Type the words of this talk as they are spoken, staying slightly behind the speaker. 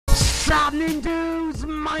happening, dudes?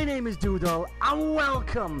 My name is Doodle, and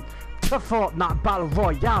welcome to Fortnite Battle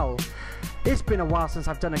Royale. It's been a while since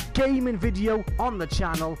I've done a gaming video on the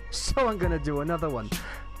channel, so I'm gonna do another one.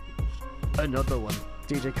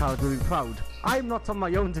 DJ Khaled will be proud. I'm not on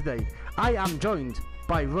my own today. I am joined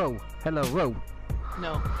by Rhow. Hello, Rhow.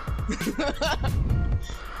 No.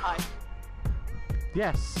 Hi.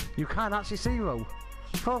 Yes, you can actually see Rhow.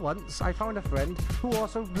 For once, I found a friend who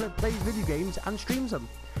also plays video games and streams them.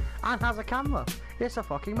 And has a camera. It's a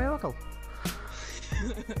fucking miracle.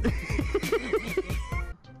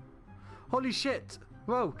 Holy shit.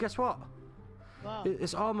 Rhow, guess what? Wow.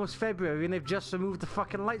 It's almost February and they've just removed the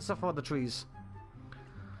fucking lights off all the trees.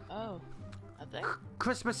 Oh. I think.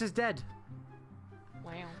 Christmas is dead.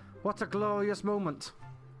 Wow. What a glorious moment.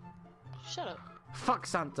 Shut up. Fuck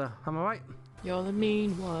Santa, am I right? You're the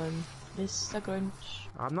mean one, Mr. Grinch.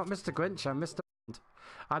 I'm not Mr. Grinch, I'm Mr.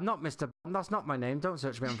 I'm not Mr. That's not my name. Don't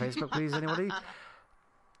search me on Facebook, please, anybody.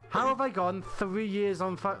 How have I gone 3 years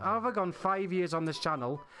on? How have I gone 5 years on this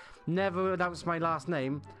channel? Never announced my last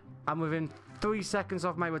name, and within 3 seconds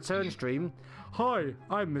of my return stream, hi,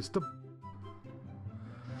 I'm Mr.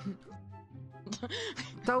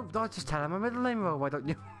 Don't just tell him my middle name, Rhow. Why don't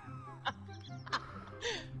you?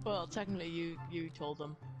 Well, technically, you told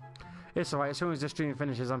them. It's alright. As soon as the stream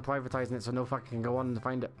finishes, I'm privatizing it so no fucker can go on and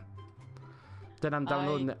find it. Then I'm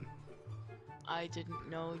downloading it. I didn't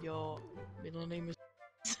know your middle name was.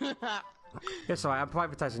 It's alright, I'm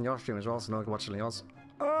privatizing your stream as well, so no one can watch any yours.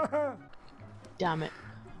 Damn it.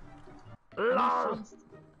 I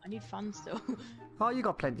need fans though. Oh, you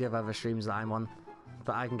got plenty of other streams that I'm on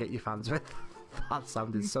that I can get you fans with. That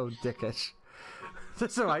sounded so dickish.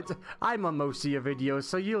 That's alright, I'm on most of your videos,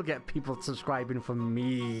 so you'll get people subscribing for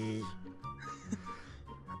me.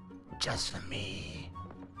 Just for me.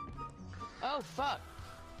 Oh fuck.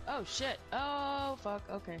 Oh shit. Oh fuck.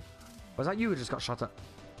 Okay. Was that you who just got shot at?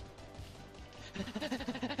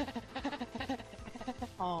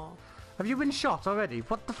 Oh. Have you been shot already?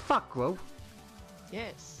 What the fuck, Rhow?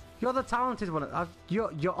 Yes. You're the talented one.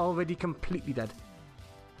 You're already completely dead.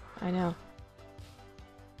 I know.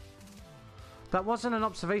 That wasn't an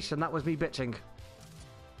observation. That was me bitching.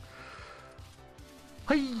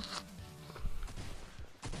 Hey!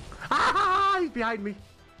 Ah! He's behind me.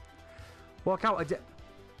 Walk out.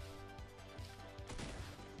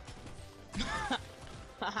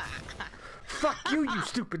 Fuck you, you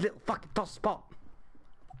stupid little fucking toss spot.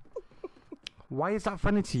 Why is that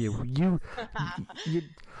funny to you? You.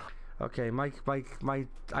 Okay,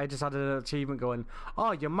 I just had an achievement going.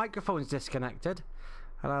 Oh, your microphone's disconnected,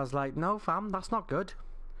 and I was like, no, fam, that's not good.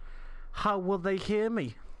 How will they hear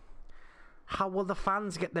me? How will the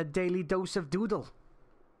fans get their daily dose of Doodle?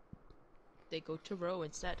 They go to Rhow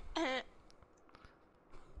instead.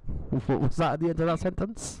 What was that at the end of that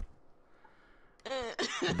sentence?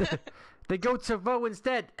 They go to Rhow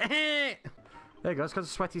instead. There you go. It's because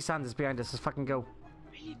Sweaty Sanders behind us. Let's fucking go.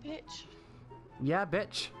 Really, bitch? Yeah,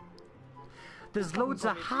 bitch. There's loads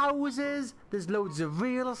of houses. There's loads of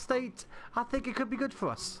real estate. I think it could be good for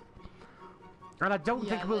us. And I don't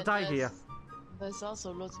think we'll die here. There's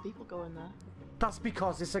also loads of people going there. That's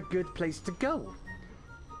because it's a good place to go.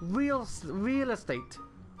 Real estate.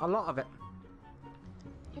 A lot of it.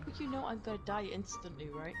 Yeah, but you know I'm gonna die instantly,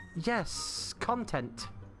 right? Yes. Content.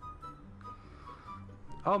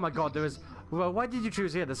 Oh my god, there is... Well, why did you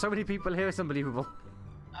choose here? There's so many people here, it's unbelievable.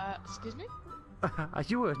 Excuse me?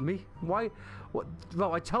 You heard me. Why? What?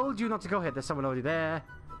 Well, I told you not to go here. There's someone already there.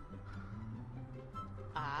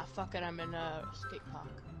 Ah, fuck it, I'm in a skate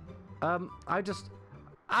park. I just...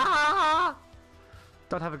 Ah!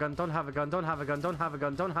 Don't have a gun, don't have a gun, don't have a gun, don't have a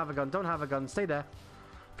gun, don't have a gun, don't have a gun. Stay there.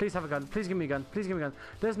 Please have a gun. Please give me a gun. Please give me a gun.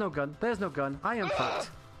 There's no gun. There's no gun. I am fucked.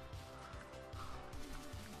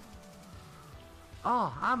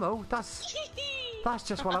 Oh, ammo. That's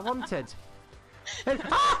just what I wanted. And, no,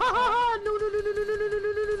 no, no, no, no, no, no, no,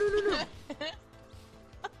 no, no, no, no.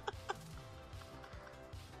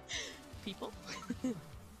 People?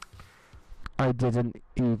 I didn't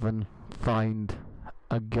even find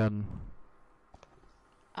a gun.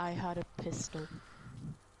 I had a pistol.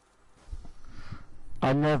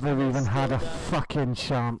 I never even had a fucking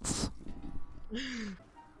chance.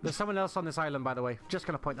 There's someone else on this island, by the way. Just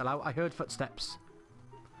gonna point that out. I heard footsteps.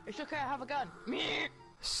 It's okay, I have a gun.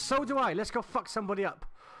 So do I. Let's go fuck somebody up.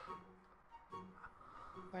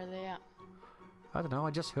 Where are they at? I don't know. I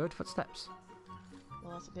just heard footsteps.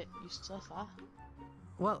 Well, that's a bit useless, huh?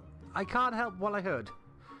 Well, I can't help what I heard.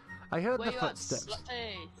 I heard Where the you at, footsteps.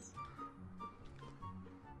 slutface?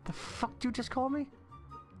 The fuck did you just call me?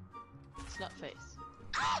 Slutface.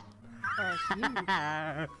 Oh, it's you.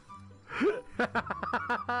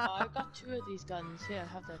 Oh, I've got 2 of these guns. Here,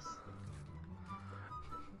 have this.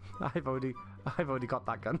 I've already got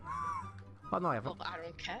that gun. Oh no, I haven't. Well, I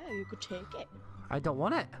don't care. You could take it. I don't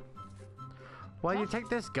want it. Well, you take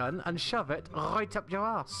this gun and shove it right up your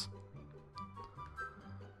ass.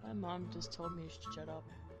 My mom just told me to shut up.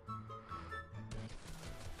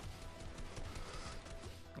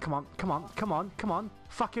 Come on, come on, come on, come on.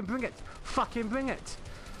 Fucking bring it. Fucking bring it.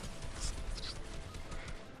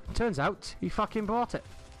 Turns out, he fucking brought it.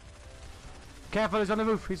 Careful, he's on the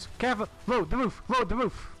roof. He's careful. Road, the roof. Road, the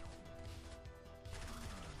roof.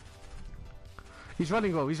 He's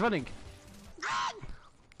running, Ro. He's running. Run!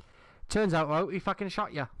 Turns out, Ro, he fucking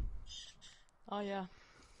shot you. Oh yeah.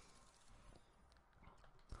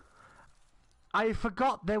 I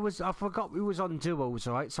forgot we was on duos,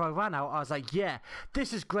 alright? So I ran out, I was like, yeah,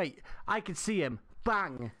 this is great. I can see him.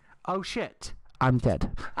 Bang. Oh shit. I'm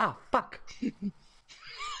dead. Oh, fuck.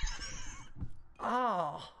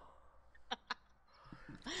 Oh.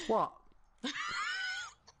 What? I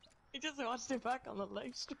just watched it back on the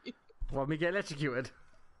live stream. Want me to get electrocuted?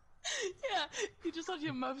 Yeah, you just had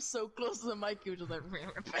your mouth so close to the mic, you were just like...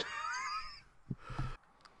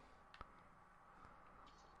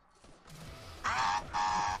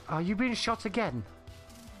 Are you being shot again?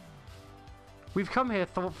 We've come here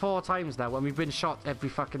 4 times now and we've been shot every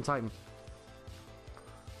fucking time.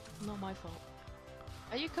 Not my fault.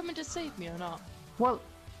 Are you coming to save me or not? Well,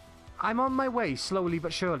 I'm on my way slowly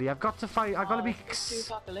but surely. I've got to fight. I've got to be. It's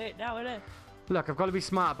too fucking late now, isn't it? Look, I've got to be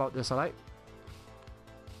smart about this, alright?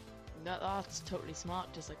 That's totally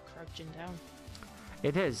smart, just like crouching down.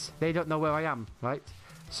 It is. They don't know where I am, right?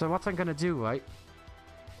 So what I'm gonna do, right,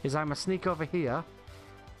 is I'm gonna sneak over here,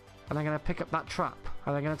 and I'm gonna pick up that trap,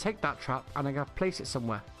 and I'm gonna take that trap, and I'm gonna place it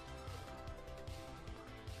somewhere.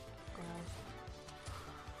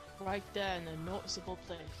 Right there in a noticeable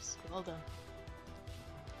place. Well done.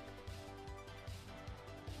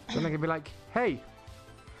 Then I'm gonna be like, hey,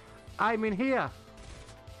 I'm in here.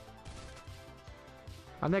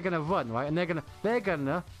 And they're gonna run, right? And they're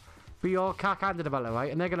gonna be all cock-handed about it,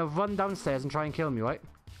 right? And they're gonna run downstairs and try and kill me, right?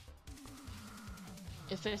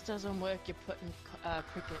 If this doesn't work, you're putting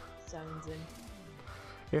cricket sounds in.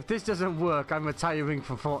 If this doesn't work, I'm retiring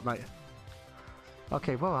from Fortnite.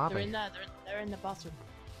 Okay, where are They're they? in there. They're in the bathroom.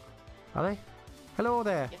 Are they? Hello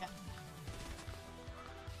there. Yeah.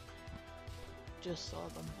 Just saw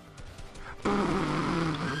them.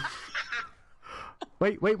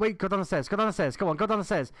 Wait, go down the stairs, go down the stairs, go on, go down the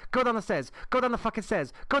stairs, go down the stairs, go down the fucking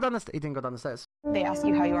stairs, go down the stairs. He didn't go down the stairs. They ask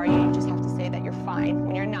you how you are, you just have to say that you're fine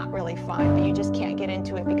when you're not really fine, but you just can't get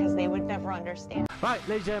into it because they would never understand. Right,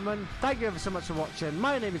 ladies and gentlemen, thank you ever so much for watching.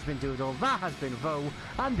 My name has been Doodle, that has been Rho,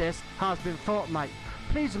 and this has been Fortnite.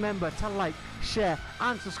 Please remember to like, share,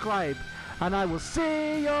 and subscribe, and I will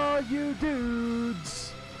see all you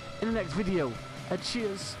dudes in the next video. And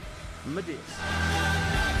cheers, Medias.